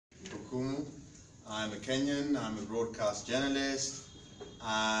Sibi-Okumu. I'm a Kenyan, I'm a broadcast journalist,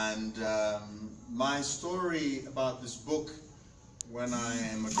 and my story about this book, when I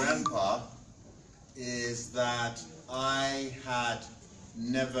am a grandpa, is that I had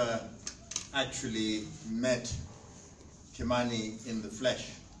never actually met Kimani in the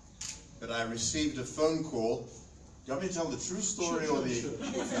flesh, but I received a phone call. Do you want me to tell the true story or the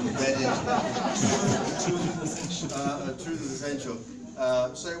embedded? Truth is essential.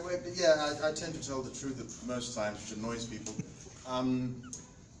 Yeah, I tend to tell the truth most times, which annoys people.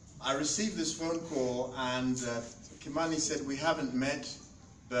 I received this phone call, and Kimani said, "We haven't met,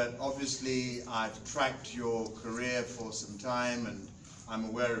 but obviously I've tracked your career for some time, and I'm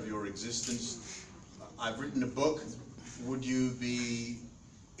aware of your existence. I've written a book. Would you be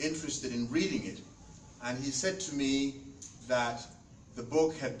interested in reading it?" And he said to me that the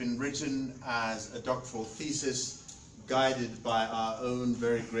book had been written as a doctoral thesis, guided by our own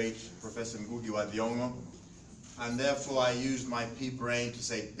very great Professor Ngugi wa Thiong'o, and therefore I used my pea brain to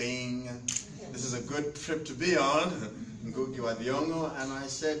say, "Bing, this is a good trip to be on, Ngugi wa Thiong'o." And I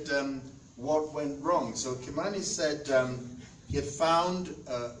said, what went wrong? So Kimani said he had found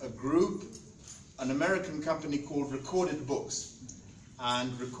a group, an American company called Recorded Books,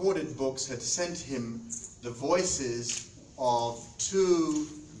 and Recorded Books had sent him the voices of two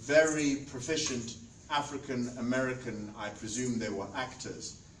very proficient African-American, I presume they were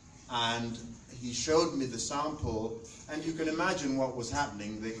actors, and he showed me the sample, and you can imagine what was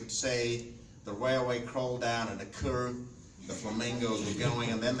happening. They could say, "The railway crawled down in a curve, the flamingos were going,"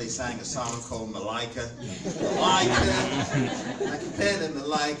 and then they sang a song called Malaika. Malaika, I compared it to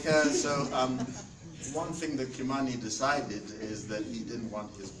Malaika. So one thing that Kimani decided is that he didn't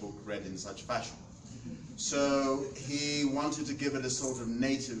want his book read in such fashion. So he wanted to give it a sort of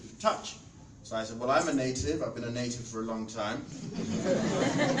native touch. So I said, "Well, I'm a native. I've been a native for a long time."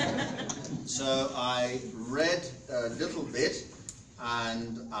 So I read a little bit,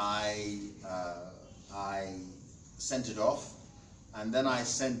 and I sent it off, and then I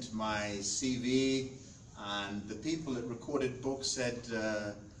sent my CV, and the people at Recorded Books said,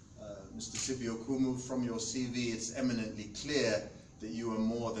 "Mr. Sibi-Okumu, from your CV, it's eminently clear that you are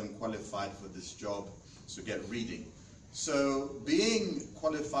more than qualified for this job, so get reading." So being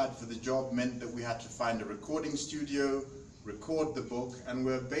qualified for the job meant that we had to find a recording studio, record the book, and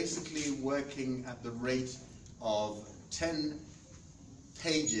we're basically working at the rate of 10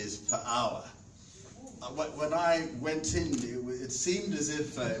 pages per hour. When I went in, it seemed as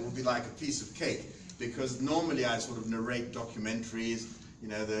if it would be like a piece of cake, because normally I sort of narrate documentaries, you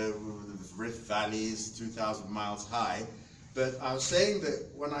know, the Rift Valleys, 2,000 miles high. But I was saying that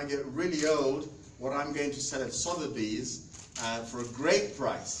when I get really old, what I'm going to sell at Sotheby's for a great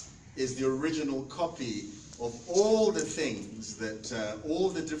price is the original copy of all the things that,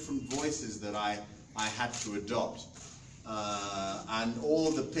 all the different voices that I had to adopt. And all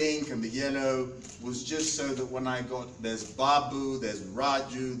the pink and the yellow was just so that when I got, there's Babu, there's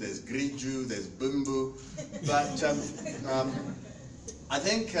Raju, there's Griju, there's Bumbu. But I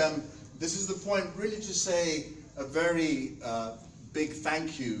think this is the point really to say a very big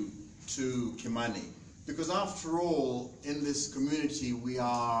thank you to Kimani, because after all, in this community we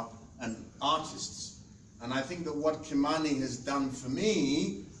are artists, and I think that what Kimani has done for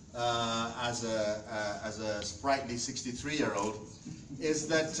me as a sprightly 63-year-old is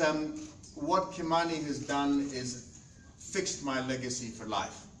that what Kimani has done is fixed my legacy for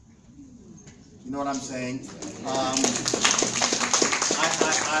life. You know what I'm saying?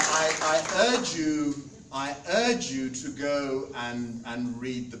 I urge you to go and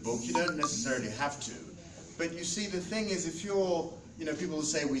read the book. You don't necessarily have to. But you see, the thing is, if you're, you know, people will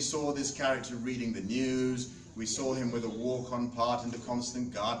say, "We saw this character reading the news, we saw him with a walk-on part in The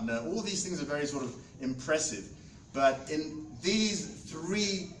Constant Gardener." All these things are very sort of impressive. But in these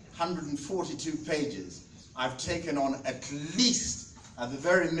 342 pages, I've taken on at least, at the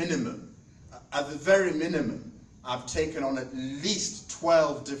very minimum, I've taken on at least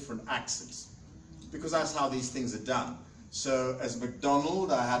 12 different accents, because that's how these things are done. So as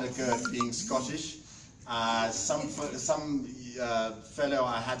MacDonald, I had a go at being Scottish. Some fellow,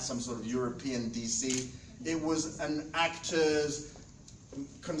 I had some sort of European DC. It was an actor's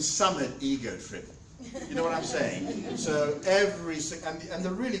consummate ego trip. You know what I'm saying? So and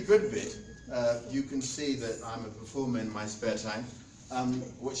the really good bit, you can see that I'm a performer in my spare time.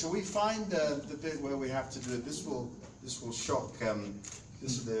 Shall we find the bit where we have to do it? This will shock.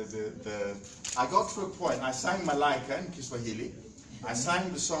 I got to a point. I sang Malaika in Kiswahili. I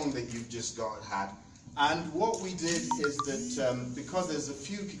sang the song that you've just had. And what we did is that, because there's a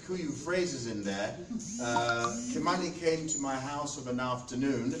few Kikuyu phrases in there, Kimani came to my house of an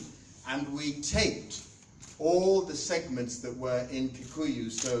afternoon and we taped all the segments that were in Kikuyu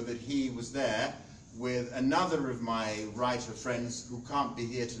so that he was there with another of my writer friends who can't be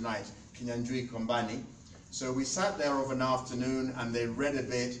here tonight, Kinyanjui Kombani. So we sat there of an afternoon and they read a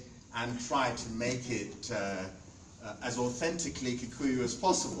bit and tried to make it as authentically Kikuyu as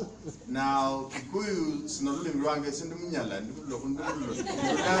possible. Now, Kikuyu,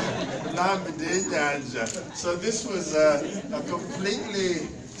 so this was a completely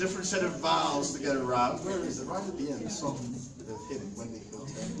different set of vowels to get around. Where is it? Right at the end, the song hit it when they got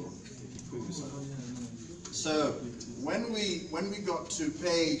Kikuyu song. So when we got to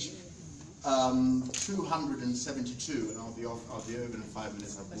page 272, and I'll be over in 5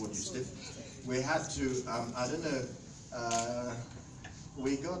 minutes. I've bored you stiff. We had to, I don't know,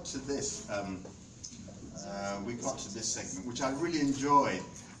 we got to this. We got to this segment, which I really enjoyed,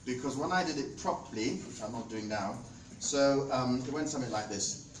 because when I did it properly, which I'm not doing now, so it went something like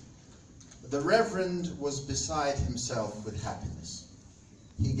this. The Reverend was beside himself with happiness.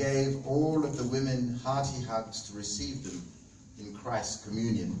 He gave all of the women hearty hugs to receive them in Christ's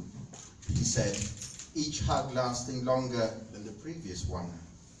communion. He said, each hug lasting longer than the previous one.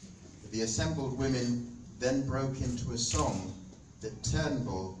 The assembled women then broke into a song that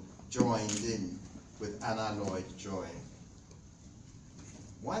Turnbull joined in with unalloyed joy.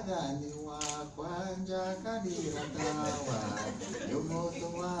 Wadani wa kwanja kanira tawa, yumoto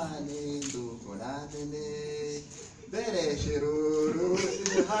wani dukunadene, bere shiruru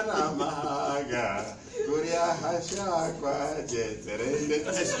hanamaga, kuria hasha kwa jeterende.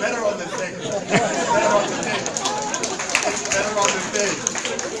 It's better on the thing. It's better on the thing. It's better on the thing.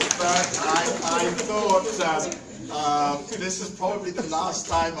 But I thought this is probably the last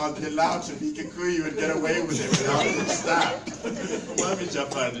time I'll be allowed to be Kikuyu and get away with it without being stabbed.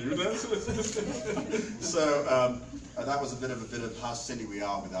 So that was a bit of how silly we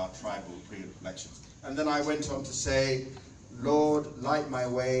are with our tribal predilections. And then I went on to say, Lord, light my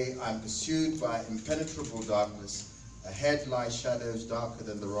way. I'm pursued by impenetrable darkness. Ahead lie shadows darker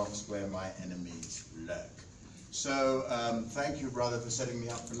than the rocks where my enemies lurk. So, thank you, brother, for setting me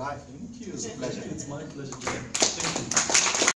up for life. Thank you. It's a pleasure. It's my pleasure. Thank you.